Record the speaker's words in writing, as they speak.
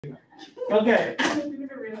אוקיי.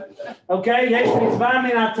 אוקיי, יש מצווה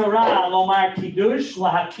מן התורה לומר קידוש,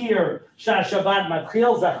 להכיר שהשבת מתחיל,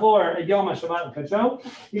 זכור את יום השבת לקדשו.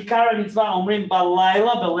 עיקר המצווה אומרים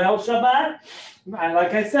בלילה, בליל שבת.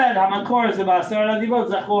 Like I said, המקור זה בעשרת הדיברות,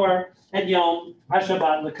 זכור את יום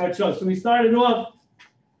השבת לקדשו. So we started off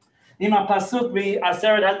עם הפסוק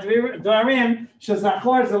בעשרת הדברים,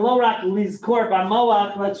 שזכור זה לא רק לזכור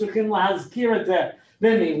במוח, אלא צריכים להזכיר את זה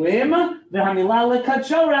במילים, והמילה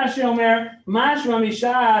לקדשו רש"י אומר, משמע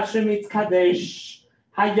משעה שמתקדש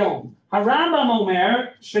היום. הרמב"ם אומר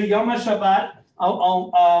שיום השבת,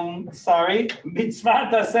 מצוות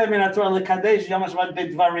תעשה מן התורה לקדש יום השבת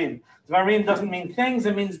בדברים. דברים doesn't mean things,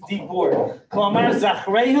 it means דיבור. כלומר,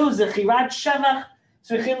 זכרהו, זכירת שבח,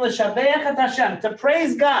 צריכים לשבח את השם, to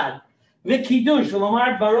praise God. וקידוש, ולומר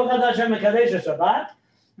ברוך אתה השם מקדש השבת,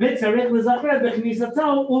 וצריך לזכר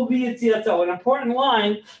בכניסתו וביציאתו. An important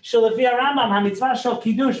line שלפי הרמב"ם, המצווה של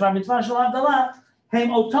קידוש והמצווה של הבדלה,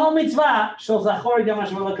 הם אותו מצווה של זכור את יום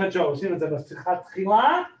השבת לקדשו. עושים את זה בשיחת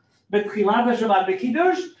תחילה, בתחילת השבת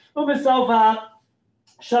בקידוש, ובסוף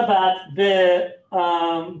השבת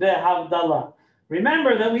בהבדלה.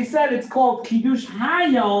 Remember that we said it's called קידוש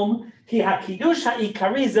היום, כי הקידוש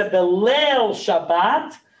העיקרי זה בליל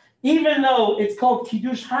שבת, even though it's called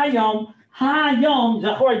קידוש היום, היום,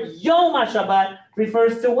 זכור, יום השבת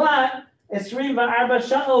refers to what? 24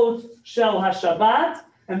 שעות של השבת,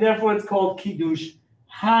 and therefore it's called קידוש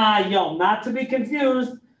היום, not to be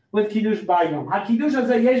confused with קידוש ביום. הקידוש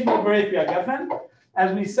הזה יש בו ברי פי הגפן,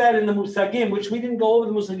 as we said in the מושגים, which we didn't go over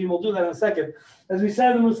the מושגים, we'll do that in a second, as we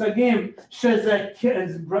said in the מושגים, שזה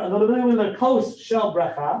כוס של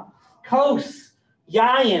ברכה, כוס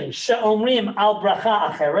יין שאומרים על ברכה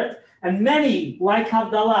אחרת, and many, like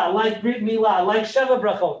Havdalah, like Brit Milah, like Sheva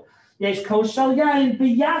Brachot, יש כוס של יין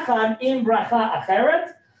ביחד עם ברכה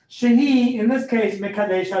אחרת, שהיא, in this case,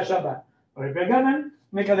 מקדש השבת. וגם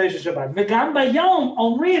מקדש השבת. וגם ביום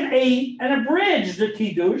אומרים an abridged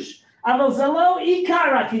קידוש, אבל זה לא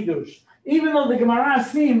עיקר הקידוש. Even though the Gemara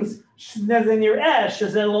seems שזה נראה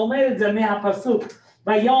שזה לומד את זה מהפסוק,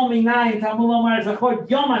 ביום מניין תלמוד לומר זכור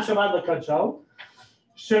יום השבת לקדשו,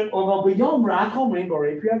 אבל ביום רק אומרים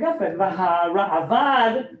ברי פרי הגפן,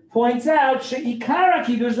 והרעב"ד points out שעיקר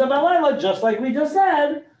הקידוש זה בלילה, just like we just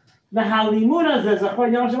said, והלימוד הזה זכור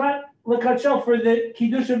יום השבת לקדשו for the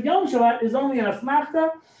קידוש of יום שבת is only an אסמכתה,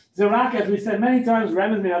 זה רק, as we said many times,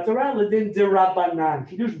 רמז מן התורה, לדין דרבנן.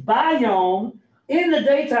 קידוש ביום, in the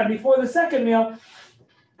daytime before the second meal,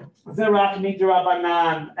 זה רק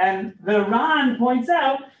מדרבנן. And the Ran points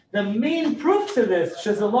out, the main proof to this,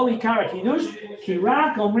 שזה לא עיקר הקידוש, כי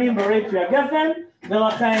רק אומרים ברי פרי הגפן,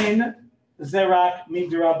 ולכן זה רק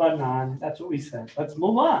מדרבנן. That's what we said. Let's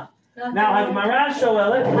move on. Now, הגמרא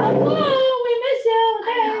שואלת, we miss you.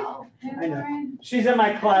 I know. She's in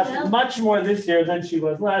my class much more this year than she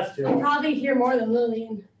was last year. I'm probably here more than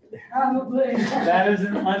Lillian. Probably. That is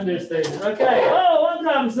an understatement. Okay. Oh,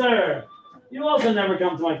 welcome, sir. You also never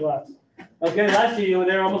come to my class. Okay, last year you were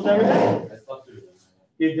there almost every day.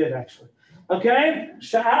 You did actually. Okay.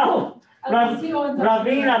 Sha'al.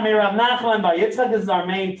 Ravina Mirav Nachman Bar Yitzchak. This is our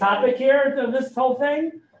main topic here of this whole thing.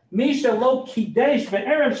 Misha lo kidesh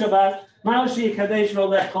ve'erev Shabbat. Ma'oshi kadesh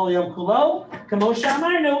v'olech kol yom kulo. Kamo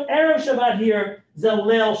she'amarnu, erev Shabbat here ze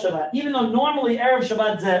leil Shabbat. Even though normally erev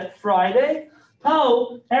Shabbat ze Friday,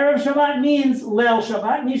 po erev Shabbat means leil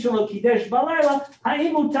Shabbat. Misha lo kidesh b'layla.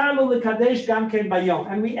 Ha'im mutar lo lekadesh gam ken bayom.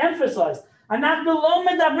 And we emphasized, אנחנו לא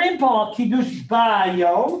מדברים פה על קידוש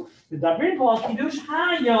ביום, מדברים פה על קידוש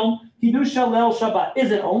היום, קידוש של ליל שבת.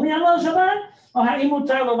 Is it only on ליל שבת? או האם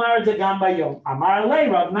מותר לומר את זה גם ביום? אמר לי,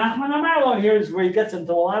 רב נחמן אמר לו, here's where he gets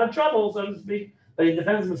into a lot of trouble, so to speak, but he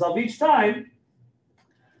defends himself each time.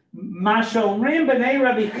 מה שאומרים בני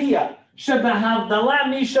רבי חייא, שבהבדלה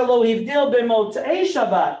מי שלא הבדיל במוצאי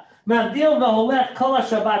שבת, מבדיל והולך כל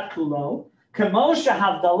השבת כולו, כמו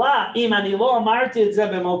שהבדלה, אם אני לא אמרתי את זה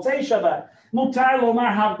במוצאי שבת, מותר לומר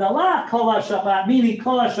הבדלה כל השבת, meaning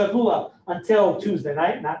כל השבוע, until Tuesday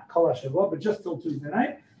night, not כל השבוע, but just till Tuesday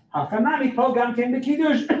night. החנמי פה גם כן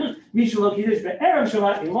בקידוש, מי שלא קידש בערב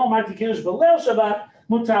שבת, אם לא אמרתי קידוש בליל שבת,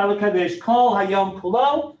 מותר לקדש כל היום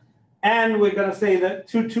כולו, and we're going to say that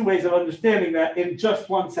two ways of understanding that in just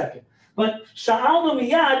 1 second. But שאלנו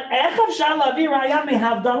מיד, איך אפשר להביא ראיה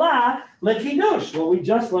מהבדלה לקידוש? Well, we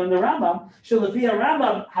just learned the Rambam, שלפי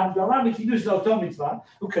הרמב"ם, הבדלה וקידוש זה אותו מצווה,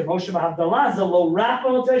 וכמו שבהבדלה זה לא רק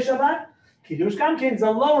במוצאי שבת, קידוש גם כן זה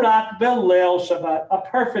לא רק בליל שבת, a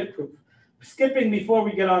perfect proof. Skipping before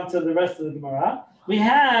we get on to the rest of the Gemara, we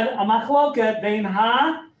had a machloket bein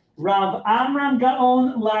Rav Amram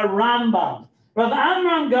Gaon la Rambam. Rav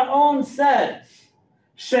Amram Gaon said,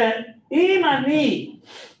 שאם אני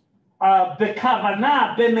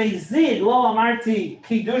בכוונה, במזיד, לא אמרתי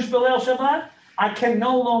קידוש בליל שבת, I can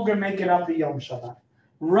no longer make it up ביום שבת.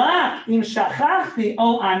 רק אם שכחתי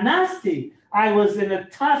או אנסתי, I was in a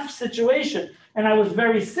tough situation, and I was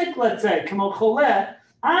very sick, let's say, כמו חולה,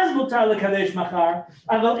 אז מותר לקדש מחר,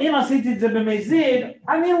 אבל אם עשיתי את זה במזיד,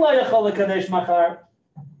 אני לא יכול לקדש מחר.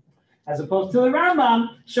 As opposed to the Rambam,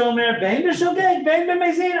 שאומר, בין בשוגג, בין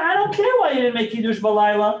במזיד, I don't care why you didn't make קידוש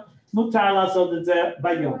בלילה, מותר לעשות את זה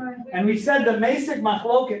ביום. And we said the basic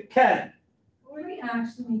מחלוקת, כן. Would we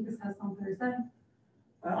actually make this test on Thursday?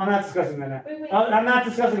 I'm not discussing that now. Wait. I'm not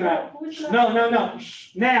discussing that. No.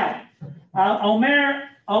 Now, Omer,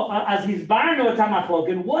 as he's barring with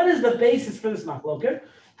machloket, what is the basis for this machloket?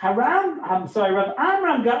 Rav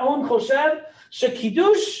Amram Gaon Choshev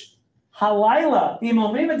shekidush halayla im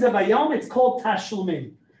omrim et ze bayom, it's called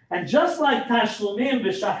tashlumin. And just like tashlumin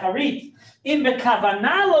b'shacharit, in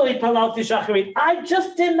bekavana lo ipalalti shacharit, I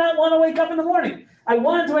just did not want to wake up in the morning. I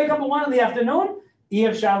wanted to wake up at 1 in the afternoon.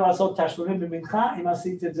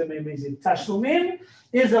 Tashlumin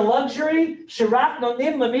is a luxury. Shirat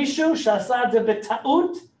nonim lemishu shasad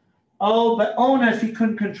betaut. Oh, but onus, he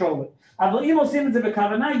couldn't control it.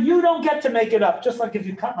 You don't get to make it up. Just like if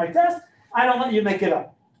you cut my test, I don't let you make it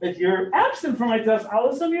up. If you're absent from my test, I'll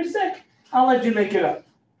assume you're sick. I'll let you make it up.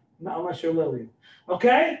 Not unless you're Lily.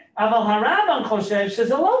 Okay? Aval harabam choshev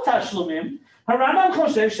shezelo tashlumim. Harabam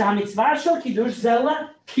choshev shahamitzvah shel kiddush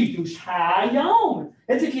zela kiddush hayom.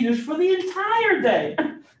 It's a kiddush for the entire day.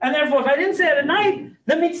 And therefore, if I didn't say it at night,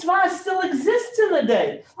 the mitzvah still exists in the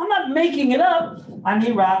day. I'm not making it up.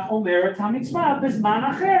 Ani rak omer et hamitzvah bizman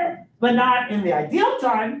acher. But not in the ideal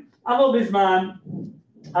time. Avo bizman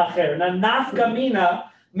acher. Now, nafka mina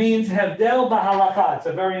means hevdel b'halacha. It's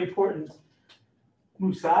a very important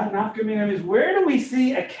musag. Nafka mina means, where do we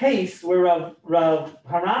see a case where Rav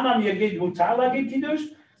Haramam yagid mutar lagid kiddush,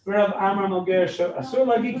 Rav Amram oger asur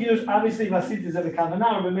lagid kiddush? Obviously, vasit is at the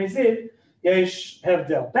kavanah or b'mezid yesh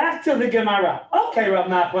hevdel. Back to the Gemara. Okay, Rav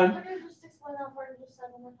Nachman.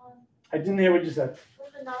 I didn't hear what you said.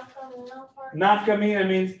 Nafka mina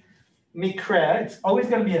means mikra. It's always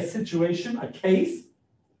going to be a situation, a case.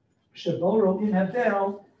 Shebo ro'in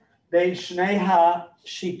hevdel be'shnei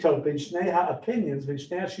ha'shitot, be'shnei ha'opinions,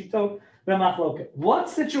 be'shnei ha'shitot be'machloket. What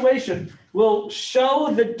situation will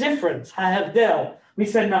show the difference? Ha'hevdel. We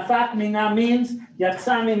said nafak mina means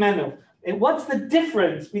yatsa mimenu. And what's the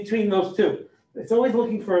difference between those two? It's always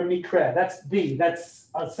looking for a mikra. That's B. That's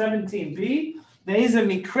 17b. There is a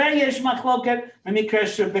mikra yesh machloket, a mikra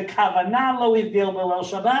shebekavana lo ivdil b'leil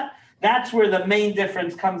Shabbat. That's where the main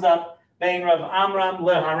difference comes up. Bein Rav Amram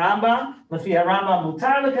leharambam, lefi harambam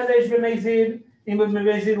mutar lekadesh b'mezid, im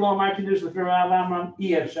b'mezid lo amar kiddush, lefi Rav Amram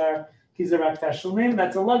iyashar kizarak tashlumin.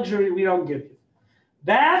 That's a luxury we don't give you.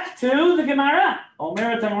 Back to the Gemara.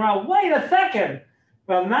 Omer Gemara. Wait a second.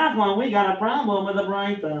 From that one, we got a problem with the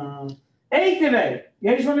Braita. Eitive,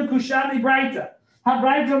 yesh lanu kushani Braita. Ha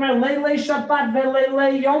Braita omer leilei Shabbat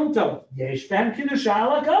veleilei Yom Tov. Yesh ben kiddusha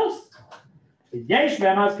ala kos. Yesh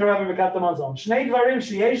ben azkara v'mekat hamazon. Shnei dvarim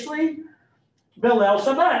sheyesh li beleil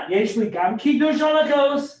Shabbat. Yesh li gam kiddush ala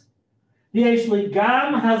kos. Yesh li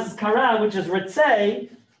gam hazkara, which is ritzei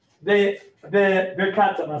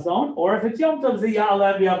v'mekat hamazon. Or if it's Yom Tov, zi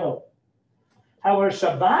ya'alev yavo. However,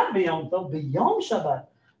 Shabbat v'Yom Tov, v'Yom Shabbat,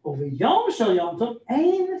 or v'Yom Shel Yom Tov,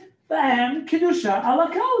 ein b'hem kiddusha ala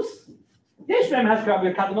kos. Yesh b'hem hazkara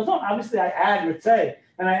v'mekat hamazon. Obviously, I add ritzei,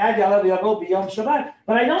 and I add ya'alev yavo b'Yom Shabbat,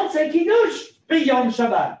 but I don't say kiddush b'Yom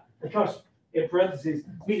Shabbat. Of course, in parentheses,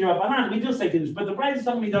 Midra Rabbanan, we do say kiddush, but the Braita is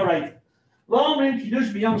telling me right. Lo omrim kiddush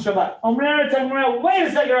b'Yom Shabbat. Omer Gemara, wait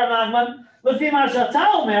a second, Rav Nachman. Lefi ma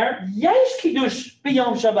shata omer, yesh kiddush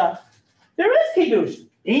b'Yom Shabbat. There is kiddush.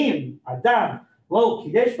 Im Adam lo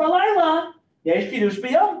kiddush b'layla, yesh kiddush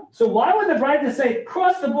b'Yom. So why would the Braita say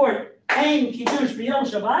across the board, ein kiddush b'Yom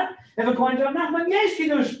Shabbat, if according to Rav Nachman, yesh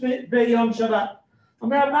kiddush b'Yom Shabbat?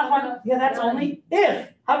 Omer Rav Nachman, yeah, that's only if.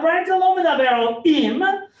 Braita lo medaber im,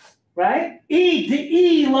 right?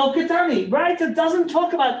 E lo ketani. Braita doesn't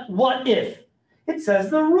talk about what if. It says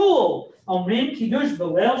the rule. Omrim kiddush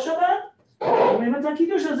b'leil Shabbat. Omrim et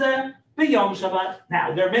kiddush hazeh b'yom Shabbat.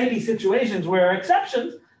 Now there may be situations where are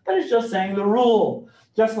exceptions, but it's just saying the rule.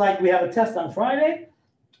 Just like we have a test on Friday,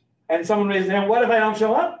 and someone raised their hand. What if I don't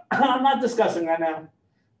show up? I'm not discussing that now.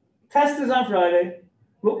 Test is on Friday,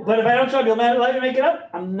 but if I don't show up, you'll let me make it up.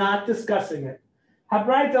 I'm not discussing it.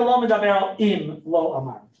 Habraita lo medaber im lo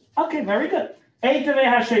amar. Okay, very good. Eitave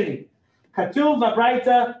hasheni. Katuv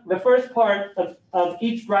Braita, the first part of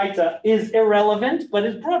each Braita is irrelevant, but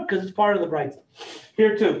it's brought because it's part of the Braita.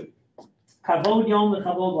 Here too. Kavod yom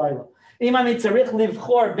lechavod laila. Im ani tzarich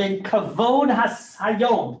livchor ben kavod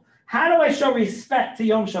hayom How do I show respect to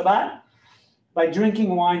Yom Shabbat? By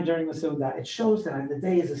drinking wine during the Seudah. It shows that the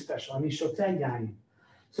day is a special.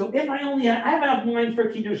 So if I have enough wine for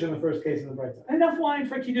Kiddush in the first case in the Brayta. Enough wine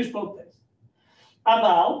for Kiddush both days.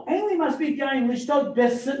 Aval, only must be yain lishtot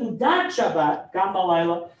beseudat Shabbat, gam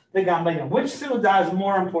balayla, the gam bayom. Which Seudah is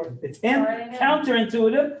more important? It's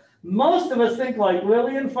counterintuitive. Most of us think like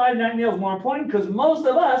Lillian, Friday night meal is more important because most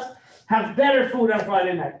of us have better food on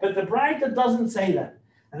Friday night. But the Brayta doesn't say that.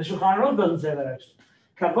 And the Shulchan Aruch doesn't say that actually.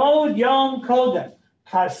 Kavod Yom Kodem.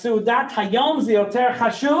 Seudat Hayom Zioter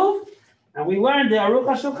Chashuv. And we learned the Aruch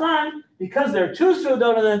HaShulchan, because there are two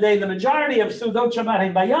Seudot in the day, the majority of Seudot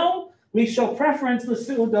Shabbat Bayom, we show preference to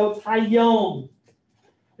Seudot Hayom.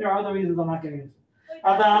 There are other reasons I'm not getting into.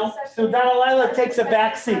 About Seudat Alayla takes a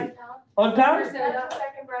back seat. On power?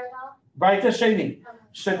 Brayta Sheni.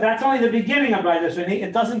 So that's only the beginning of Brayta Sheni.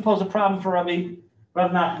 It doesn't pose a problem for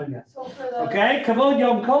Rav Nachman yet. Okay? Kavod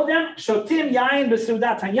Yom Kodem, Shotim Yain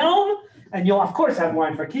B'Seudat Hayom, and you'll of course have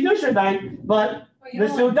wine for Kiddush night, but the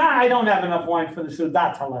Seudah, I don't have enough wine for the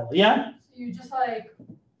Seudat Halayla. Yeah? So you just like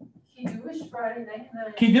Kiddush Friday night and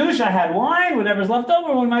then Kiddush, I had wine, whatever's left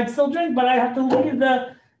over, we might still drink, but I have to leave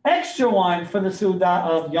the extra wine for the Seudah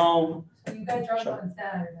of Yom. So you got drunk on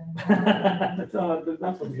Saturday. That's not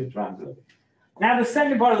supposed to get drunk. Now the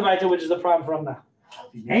second part of the Brayta, which is the problem from now.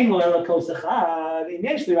 Ein lo ela kos echad, im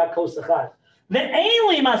yesh li rak kos echad. Ve'ein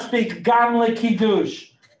li maspik gam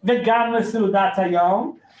lekiddush ve'gam leseudat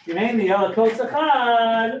hayom. Im ein li ela kos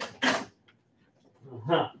echad.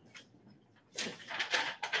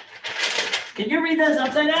 Can you read this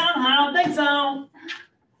upside down? I don't think so.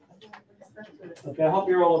 Okay, I hope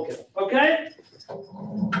you're all okay. Okay?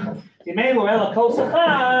 Im ein lo ela kos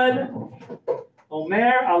echad.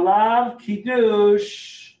 Omer alav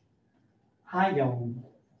kiddush. Hayom.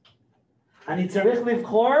 Ani tzarich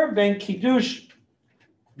livchor ben kiddush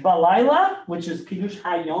balayla, which is kiddush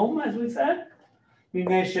hayom, as we said.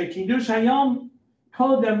 Kiddush hayom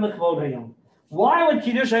kodem l'chvod hayom. Why would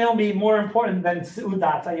kiddush hayom be more important than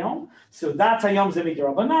seudat hayom? Seudat hayom ze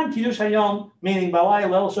midorabanan. Kiddush hayom, meaning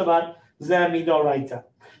balayla el Shabbat, ze midoraita.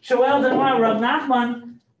 Shoel Rav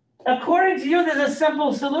Nachman, according to you, there's a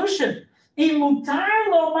simple solution. Imutar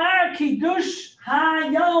lomar kiddush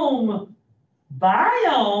hayom.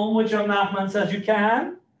 Bayom, which Rav Nachman says you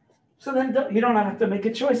can, so then you don't have to make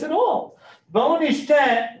a choice at all. We won't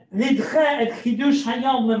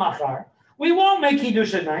make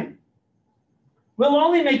Kiddush at night. We'll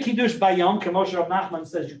only make Kiddush Bayom, Moshe Rav Nachman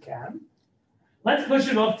says you can. Let's push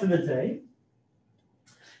it off to the day.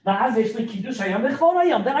 Then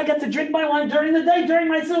I get to drink my wine during the day, during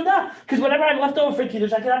my Seudah, because whatever I have left over for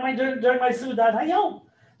Kiddush, I can have my during my Seudah Hayom.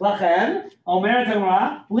 לכן, אומרת הגמרא,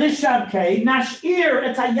 לשבקי,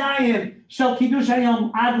 נשאיר את היין של קידוש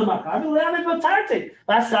היום עד למחר, ולעמד בתרתי,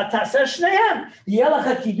 ואז תעשה שניהם. יהיה לך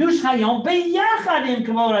קידוש היום ביחד עם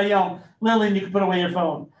כבוד היום. Lily, you can put away your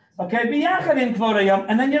phone. Okay, ביחד עם כבוד היום,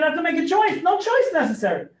 and then you don't have to make a choice. No choice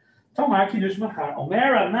necessary. תאמר קידוש מחר.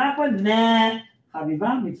 אומר רב נחמן,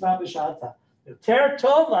 חביבה מצווה בשעתה. יותר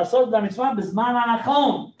טוב לעשות את המצווה בזמן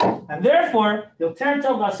הנכון. And therefore, יותר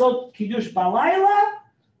טוב לעשות קידוש בלילה,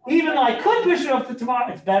 even though I could push it off to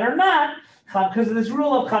tomorrow, it's better not, because of this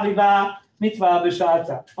rule of chaviva mitzvah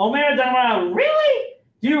b'shata. Omer Damra, really?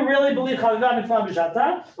 Do you really believe chaviva mitzvah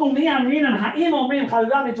b'shata? Umi amrin and ha'im omrim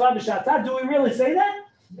chaviva mitzvah b'shata. Do we really say that?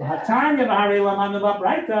 Hatanya v'harei lamanu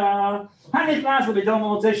b'braita. Hanichnas l'bidom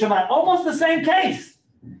motzei Shabbat. Almost the same case.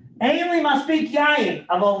 Ainli must speak yayin.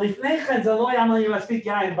 Aval lifnei chen zeloi amli must speak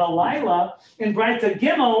yayin. Balayla in Braita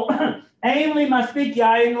Gimel. Ainli must speak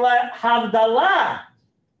yayin lehavdalah.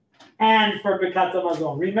 And for Birkat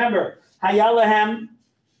HaMazon. Remember, Hayalahem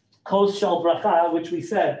Kos Shel Bracha, which we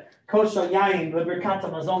said, Kos Shel Yain, the Birkat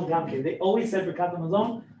HaMazon Gamke. They always said Birkat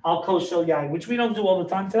HaMazon, Al Kos Shel Yain, which we don't do all the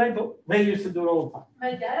time today, but they used to do it all the time.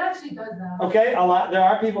 My dad actually does that. Okay, a lot. There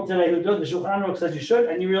are people today who do it. The Shulchan Aruch says you should,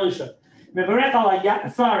 and you really should.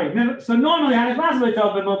 Sorry. So normally,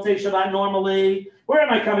 normally, where am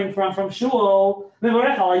I coming from? From Shul, and then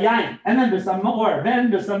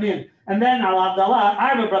B'Samin. And then Al Abdallah,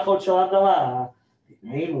 Arba Brachot Shel Abdallah.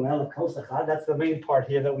 That's the main part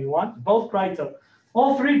here that we want. Both Braita,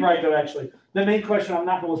 all three Braita actually. The main question I'm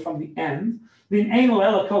not was from the end. The Ein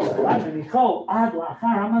Ela Kosachad, and Nichol Ad Lachar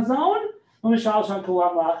Hamazon, Umishal Shan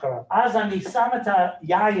Kulam Lacharav. As Ani Samata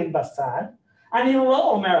Yayin Basad, Ani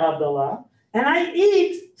Lo Omer Abdallah, and I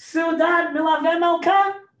eat Seudat Milaveh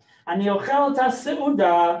Melka, Ani Ochel Ta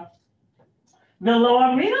Seudah. Lama,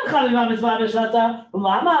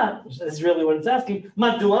 this is really what it's asking.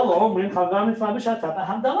 Why don't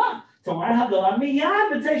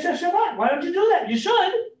you do that? You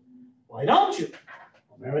should. Why don't you?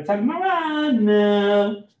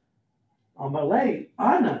 No. Amalei,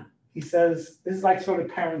 Anna. He says, this is like sort of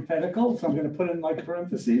parenthetical, so I'm going to put in like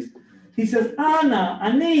parentheses. He says, Anna,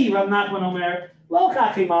 Ani, Rav Nachman Omer, Lo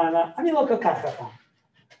Chachim Anna, Ani Lo Kolkach Chacham.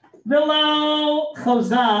 V'lo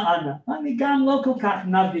Choza Anna, Ani Gam Lo Kolkach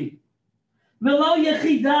Navi. V'lo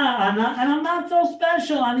Yechida Anna, and I'm not so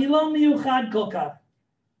special, Ani Lo Miyuchad Kolkach.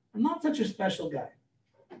 I'm not such a special guy.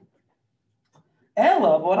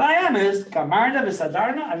 Ella, what I am is, Kamarna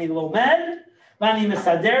V'Sadarna, Ani Lomed, V'Ani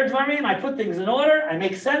Mesader Dvarim, I put things in order, I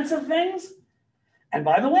make sense of things. And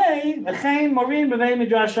by the way, V'chein Morim B'vei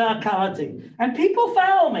Midrasha Kahati. And people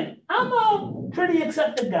follow me. I'm a pretty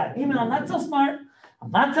accepted guy. Even though I'm not so smart,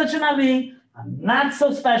 I'm not such an Avi, I'm not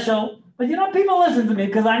so special, but you know, people listen to me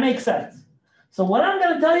because I make sense. So what I'm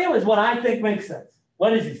going to tell you is what I think makes sense. What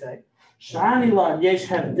does he say? Shani lan yesh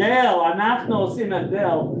hevdel, anachnu osim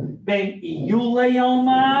hevdel ben iyu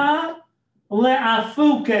leyoma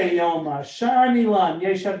le'afuke yoma. Shani lan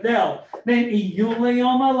yesh hevdel ben iyu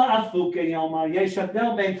leyoma le'afuke yoma. Yesh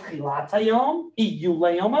hevdel ben tchilat hayom iyu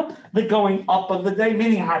leyoma, the going up of the day,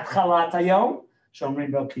 meaning hatchalat hayom.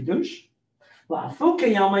 Shomrim bel kiddush.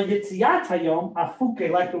 Le'afuke yoma yitziat hayom.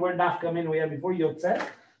 Afuke, like the word nafkamin we had before, yotzeh.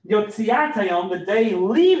 Yotziat hayom, the day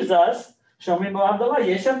leaves us. Shomrim bel Abdullah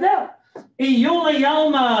yesh hevdel. Iyula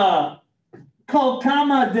Yoma Kol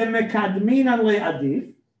Kama de Mekadmina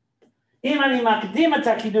le'adif. Imani makdim et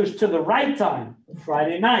hakidush to the right time,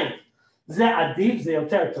 Friday night. Ze adif, ze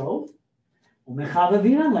yoter tov.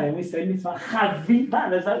 Umechavavina le'em, we say mitzvah chaviva.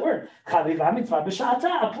 There's that word. Chaviva mitzvah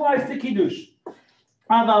b'sha'ata applies to kiddush.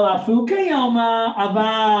 Aval afuke yoma,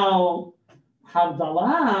 aval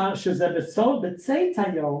havdalah sheze besod b'tzeit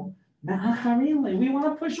hayom me'acharim. We want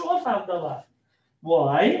to push off havdalah.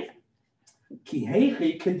 Why? So that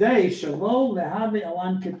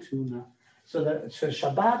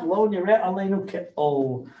Shabbat lo nireh aleinu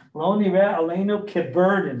ke'ol, lo nireh aleinu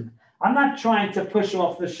ke'burden. I'm not trying to push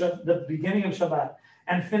off the beginning of Shabbat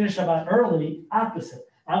and finish Shabbat early. Opposite.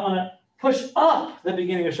 I want to push up the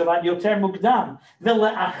beginning of Shabbat yoter mukdam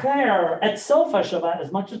v'le'acher et sofa Shabbat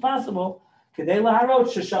as much as possible. Kedei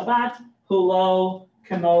laharot sheShabbat hulo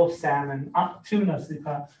kemo salmon, tuna,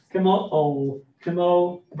 kemo ol.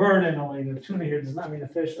 Kamo burden aleinu. Tuna here does not mean a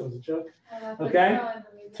fish. That was a joke. Okay?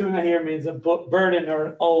 Tuna here means a burden or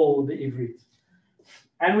an old, the Ivrit.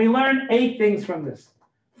 And we learn 8 things from this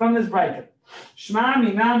bracket. Shma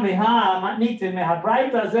mina meha matnitin meha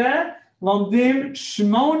braita zeh lomdim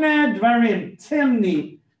shmone dvarim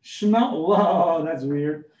timni shmo. Whoa, that's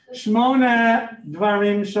weird. Shmone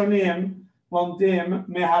dvarim shonim lomdim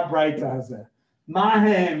meha braita zeh.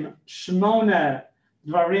 Mahem shmone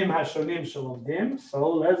Dvarim hashonim shalomdim. So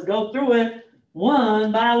let's go through it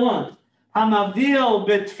one by one. Hamavdil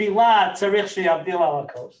betfilah tzarich sheyavdil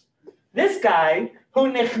alakos. This guy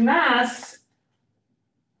who nichnas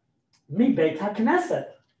mi beit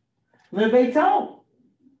hakneset lebeito,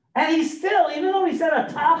 and he still, even though he said a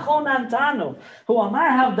tachon antanu, who amar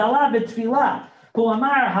havdalah betfilah, who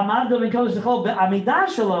amar hamavdil b'kodesh zechol be'amidah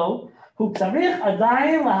shelo, who tzarich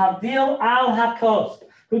adayin lahavdil al hakos.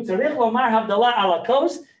 It's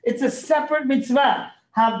a separate mitzvah.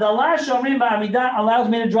 Havdalah shomrim ba'amidah allows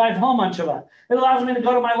me to drive home on Shabbat. It allows me to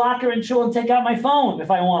go to my locker and chill and take out my phone if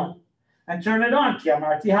I want and turn it on. Ki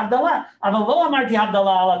amarti havdalah. Aval lo amarti havdalah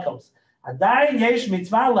al hakos. Adayin yesh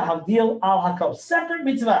mitzvah lahavdil al hakos. Separate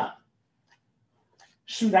mitzvah.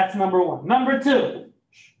 That's number 1. Number 2.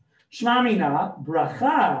 Shma mina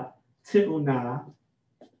bracha te'una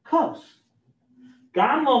kos.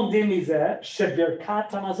 Gam lomdim mizeh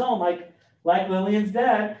shebirkat hamazon, like Lillian's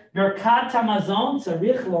dad, birkat hamazon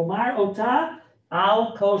tzarich lomar ota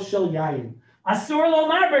al kol shel yayin. Asur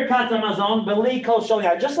lomar birkat hamazon beli kol shel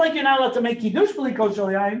yayin. Just like you're not allowed to make kiddush beli kol shel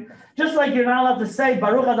yayin, just like you're not allowed to say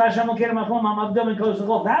baruch adar Hashem Elokeinu melech haolam hamavdil ben kol shel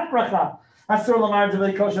chol. That bracha asur lomar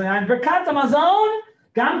beli kol shel yayin. Birkat hamazon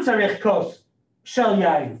gam tzarich kol shel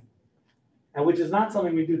yayin. And which is not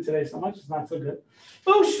something we do today so much. It's not so good.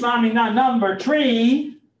 Ushmamina number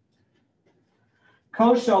 3.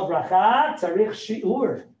 Koshel bracha tzarich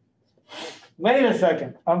shiur. Wait a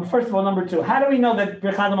second. First of all, number 2. How do we know that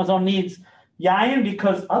Birkat Hamazon needs yayin?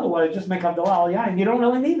 Because otherwise, just make Havdalah al yayin. You don't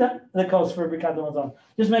really need the kos for Birkat Hamazon.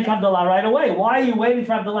 Just make Havdalah right away. Why are you waiting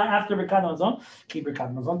for Havdalah after Birkat Hamazon? Ki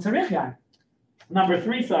Birkat Hamazon tzarich yayin. Number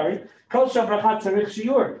 3, sorry. Koshel bracha tzarich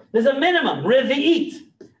shiur. There's a minimum revi'it.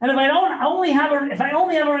 And if I only have a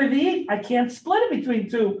revi'it, I can't split it between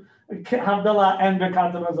 2 Havdalah and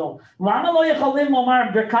Birkat Hamazon. Lama lo yecholim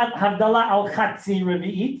lomar Birkat Havdalah al chatzi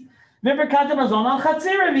revi'it, v'Birkat Hamazon al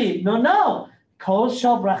chatzi revi'it. No. Kos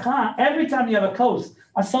shel bracha. Every time you have a kos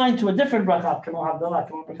assigned to a different bracha, כמו הבדלה,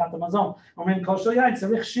 כמו ברכת המזון. אומרים כל של יין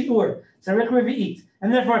צריך שיעור, צריך רביעית.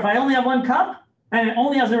 And therefore, if I only have one cup and it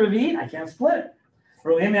only has a revi'it, I can't split it.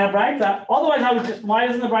 Otherwise, I would just, why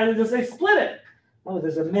doesn't the Braita just say split it? Oh,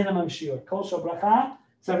 there's a minimum shiur. Kol shel bracha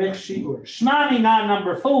tzarich shiur. Shema mina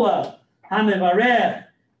number 4. Hamevarech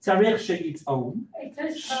tzarich sheyitzon. It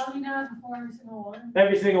says Shema mina before every single one.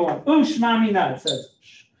 Every single one. Ushma mina, it says.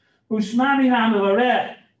 Ushma mina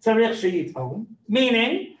hamevarech tzarich sheyitzon.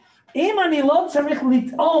 Meaning, im ani lo tzarich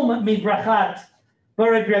litom mibrachat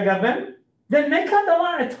barak yagaven, then make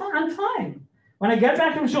havdalah on time. When I get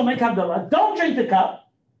back from shul, make havdalah. Don't drink the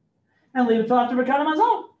cup and leave it till after Birkat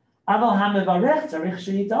Hamazon. Aval hamevarech tzarich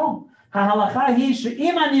sheyitom. Hahalacha hi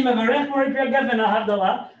she'im ani mevarech barak yagaven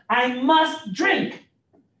havdalah, I must drink.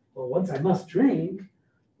 Well, once I must drink,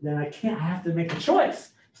 then I have to make a choice.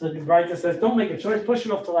 So the Braita says, don't make a choice, push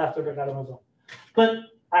it off till after Birkat Hamazon. But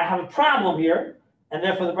I have a problem here, and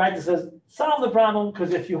therefore the Braita says, solve the problem,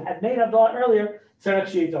 because if you had made havdalah earlier, tzarich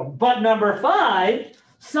sheyitom. But number 5,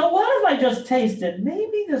 so what if I just taste it?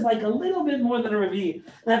 Maybe there's like a little bit more than a revi.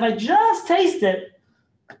 And if I just taste it,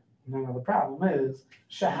 no, the problem is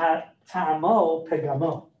shahat ta'amo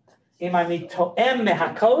pegamo. Imani to'em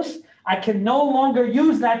mehakos, I can no longer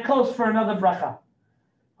use that kos for another bracha.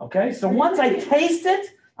 Okay, so once I taste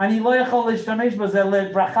it, ani lo yachol l'shtamesh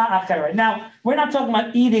b'zeh lebracha acheret. Now we're not talking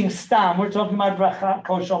about eating stam. We're talking about bracha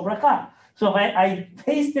koshel bracha. So if I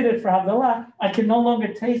tasted it for Havdalah, I can no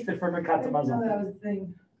longer taste it for Birkat Hamazon. I didn't know that was the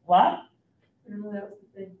thing. What? I didn't know that was the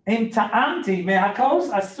thing. Im ta'amti mehakos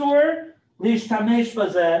asur lishtamesh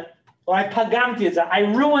bazeh, or I pagamti it. I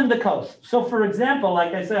ruined the kos. So for example,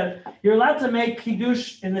 like I said, you're allowed to make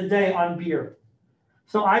kiddush in the day on beer.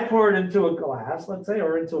 So I pour it into a glass, let's say,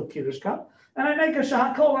 or into a kiddush cup, and I make a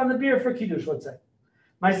shahakol on the beer for kiddush, let's say.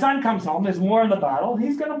 My son comes home, there's more in the bottle,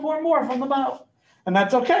 he's going to pour more from the bottle, and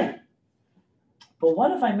that's okay. But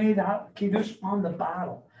what if I made kiddush on the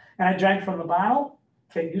bottle and I drank from the bottle?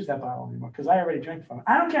 Can't use that bottle anymore because I already drank from it.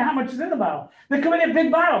 I don't care how much is in the bottle. There could be a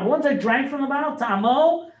big bottle. Once I drank from the bottle,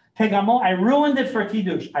 ta'amo, pegamo, I ruined it for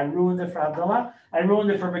kiddush. I ruined it for Havdalah. I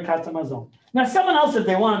ruined it for Birkat Hamazon. Now, someone else, if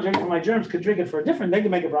they want to drink from my germs, could drink it for a different. They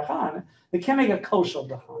can make a bracha on it. They can't make a kosher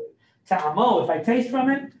bracha on it. Ta'amo, if I taste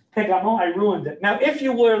from it, pegamo, I ruined it. Now, if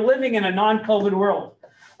you were living in a non-COVID world,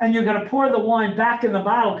 and you're going to pour the wine back in the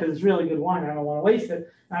bottle because it's really good wine. I don't want to waste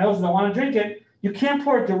it. And I also don't want to drink it. You can't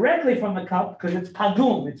pour it directly from the cup because it's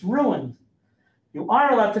pagum. It's ruined. You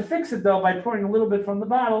are allowed to fix it, though, by pouring a little bit from the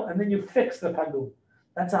bottle, and then you fix the pagum.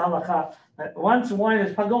 That's a halakha. Once wine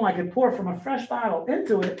is pagum, I can pour from a fresh bottle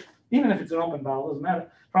into it, even if it's an open bottle, doesn't matter.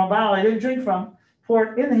 From a bottle I didn't drink from, pour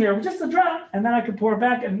it in here, just a drop, and then I can pour it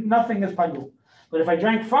back, and nothing is pagum. But if I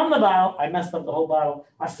drank from the bottle, I messed up the whole bottle.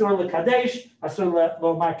 Asur lekadesh, asur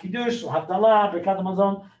lomar kiddush, havdalah, Birkat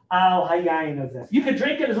Hamazon, al hayayin azeh. You can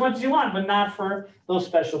drink it as much as you want, but not for those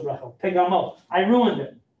special brachot. Pegamo. I ruined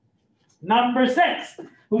it. Number 6,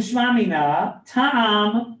 ushma mina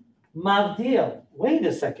ta'am mavdil. Wait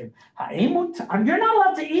a second. You're not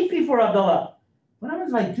allowed to eat before havdalah. What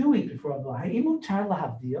happens if I do eat before havdalah? Ha'imut tar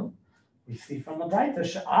lahavdil. We see from the Braita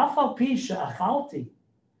she'af al pi she'achalti.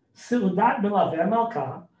 Seudat Milaveh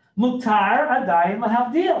Malka, Mutar Adayin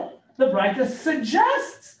Lahavdil. The Braita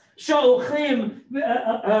suggests Shochim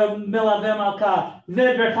Milaveh Malka,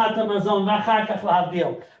 Ve'Birkat Hamazon, V'achar Kach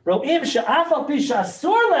Lahavdil. Ro'im she'af al pi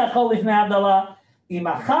she'asur le'achol lifnei havdalah, im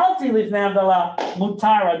achalti lifnei havdalah,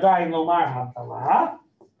 Mutar Adayin lomar havdalah.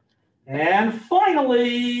 And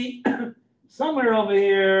finally, somewhere over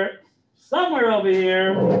here,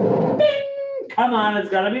 bing, come on, it's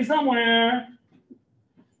got to be somewhere.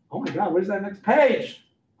 Oh my God, where's that next page?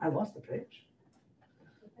 I lost the page.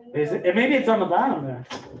 Is it? Maybe it's on the bottom there.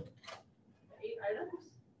 8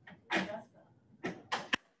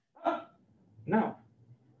 items? No,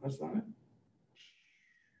 that's not it.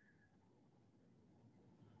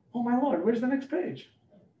 Oh my Lord, where's the next page?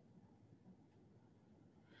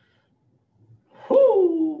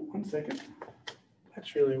 Whoo! 1 second.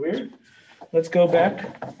 That's really weird. Let's go back.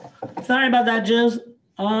 Sorry about that, Jills.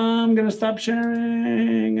 I'm going to stop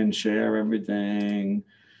sharing and share everything.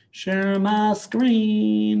 Share my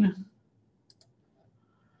screen.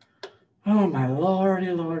 Oh, my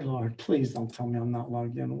Lordy, Lord. Please don't tell me I'm not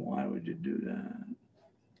logged in. Why would you do that?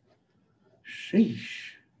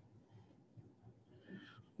 Sheesh.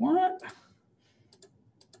 What? Are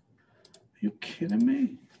you kidding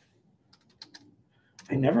me?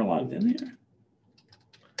 I never logged in here.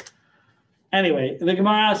 Anyway, the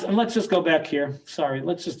Gemara, and let's just go back here. Sorry,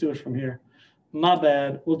 let's just do it from here. My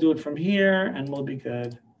bad. We'll do it from here and we'll be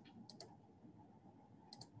good.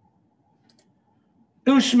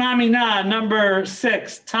 Ushmamina, number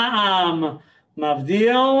 6. Ta'am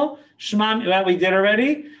mavdil. Shmam, that we did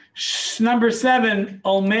already. Number 7.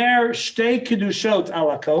 Omer shtei kedushot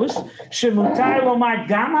alakos. Shemutar lomar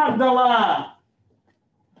gam havdalah.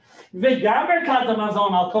 V'gam berkat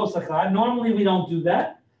hamazon al kos echad. Normally we don't do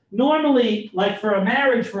that. Normally, like for a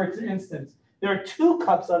marriage, for instance, there are 2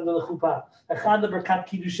 cups under the chuppah. Echad berkat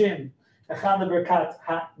kiddushin. Echad berkat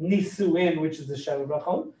ha-nisuin, which is the Sheva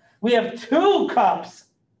Brachot. We have 2 cups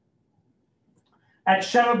at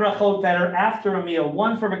Sheva Brachot that are after a meal,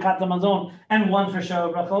 one for Berkat HaMazon and one for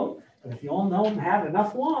Sheva Brachot. But if you all don't have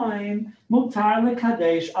enough wine, Mutar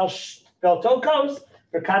Lekadesh al Belto Kos,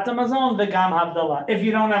 Berkat HaMazon, V'gam Havdalah. If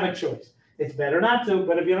you don't have a choice. It's better not to,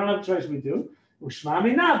 but if you don't have a choice, we do. Ushma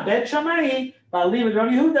Mina, Bet Shammai, Ba'ali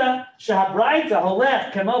Rabbi Yehuda, Shahabraita,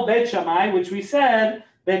 Holech, Kemo Bet Shammai, which we said,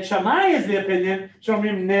 Bet Shammai is the opinion.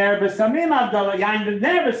 Shomrim ner b'samim Havdalah. Yain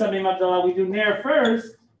b'ner b'samim Havdalah. We do ner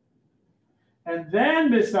first, and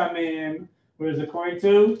then b'samim. Whereas according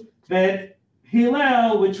to Bet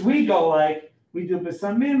Hillel, which we go like, we do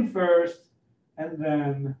b'samim first, and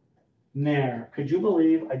then ner. Could you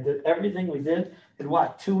believe I did everything we did in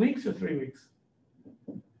what? 2 weeks or 3 weeks?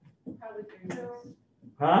 Probably 3 weeks.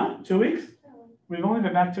 Huh? 2 weeks? We've only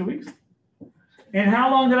been back 2 weeks. And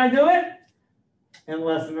how long did I do it? In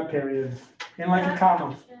less than a period. In like a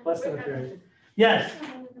comma. Less than a period. Yes.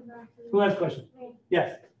 Who has a question? Me.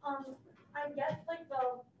 Yes. I get like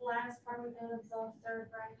the last part of the 3rd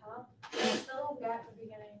bracha, but I still don't get the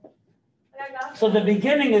beginning. Like I got So the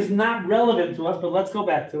beginning is not relevant to us, but let's go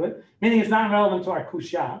back to it. Meaning it's not relevant to our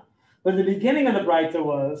kusha. But the beginning of the bracha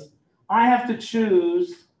was, I have to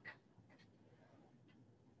choose.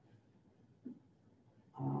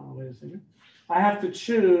 Wait a second. I have to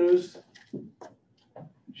choose.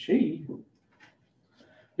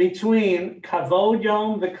 Between kavod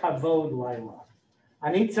yom v'kavod laila.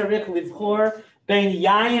 Ani tzarich livchor ben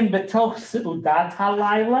yayin betoch seudat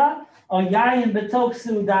halayla or yayin betoch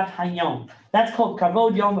seudat hayom. That's called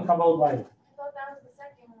kavod yom v'kavod laila. I thought that was the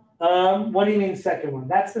second one. What do you mean second one?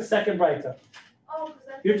 That's the second braita. Oh,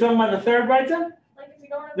 because You're talking about the 3rd braita? like if you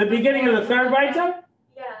go into The beginning of the 3rd braita?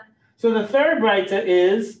 Yeah. So the 3rd braita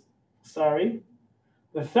is, the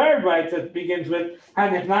 3rd braita begins with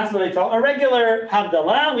a regular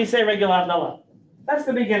Havdalah. We say regular Havdalah. That's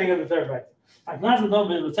the beginning of the 3rd braita.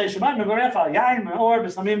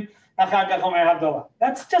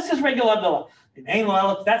 That's just as regular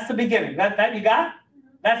Havdalah. That's the beginning. That you got?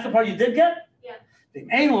 That's the part you did get? Yeah.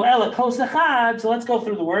 So let's go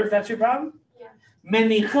through the words. That's your problem? Yeah.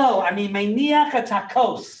 Menicho, meniach et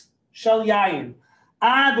hakos shel yayin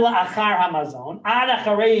ad la'achar hamazon ad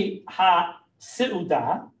acharei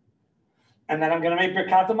ha-seuda, and then I'm going to make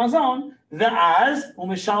Birkat HaMazon, ve'az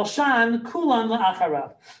u'mishalshan kulan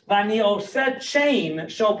la'acharav. V'ani oseh chain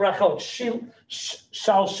shel brachot.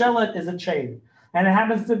 Shalshelet is a chain. And it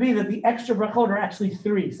happens to be that the extra brachot are actually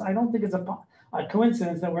 3. So I don't think it's a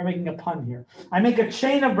coincidence that we're making a pun here. I make a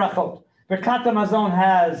chain of brachot. Birkat HaMazon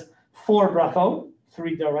has 4 brachot,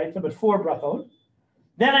 3 d'oraita, but 4 brachot.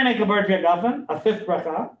 Then I make a Brit Yagafen, a 5th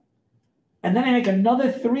bracha. And then I make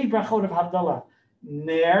another 3 brachot of Havdalah.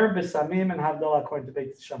 Ner, Besamim, and Havdalah according to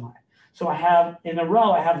Beit Shammai. So I have 9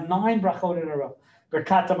 brachot in a row.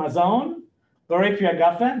 Birkat HaMazon, Brit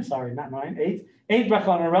Yagafen, 8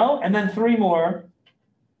 brachot in a row, and then 3 more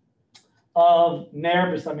of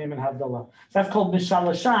Ner, Besamim, and Havdalah. So that's called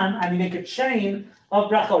Mishalashan, and you make a chain of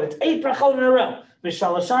brachot. It's 8 brachot in a row.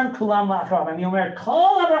 Mishalashan kulam la'acharav. And you אומר,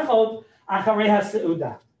 kol ha-brachot acharei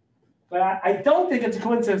ha-seuda. But I don't think it's a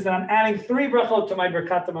coincidence that I'm adding 3 brachot to my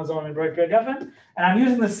Birkat HaMazon and Brit Yagafen, and I'm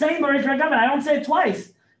using the same Brit Yagafen. I don't say it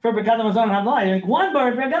twice for Birkat HaMazon and Havdalah. I make 1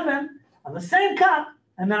 Brit Yagafen on the same cup,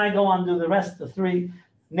 and then I go on to do the rest, the 3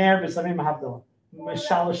 Ner, Besamim, and Havdalah.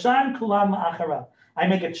 Mishalashan kulam la'acharav. I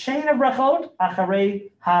make a chain of brachot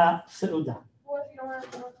acharei ha-seuda. What if you don't have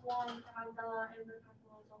enough wine to have the and Birkat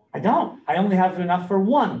HaMazon? I don't. I only have enough for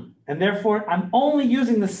 1, and therefore I'm only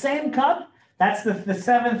using the same cup. That's the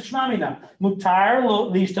 7th Shmamina. Mutar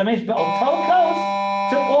lo lishtamesh be'oto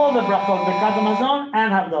kos to all the brachot, Birkat HaMazon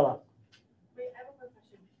and Havdalah. Wait, I have a quick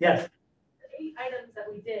question. Yes. The 8 items that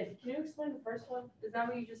we did, can you explain the first one? Is that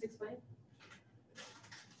what you just explained?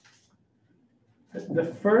 The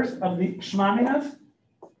first of the Shmaminas.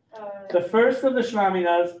 The first of the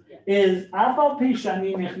Shmaminas is Afal pi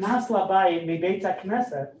shani nichnas labayit mibeit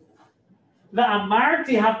hakneset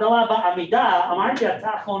ve'amarti Havdalah ba'amida amarti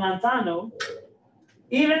ata chonantanu.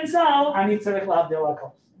 Even so, ani tzarich lahavdil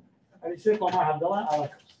kos. Ani tzarich lomar Havdalah ala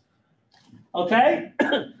kos. Okay,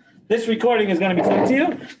 this recording is going to be sent to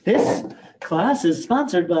you. This class is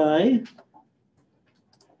sponsored by,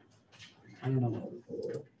 I don't know.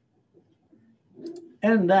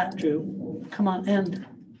 End that, Drew. Come on, end.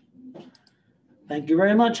 Thank you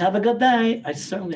very much. Have a good day. I certainly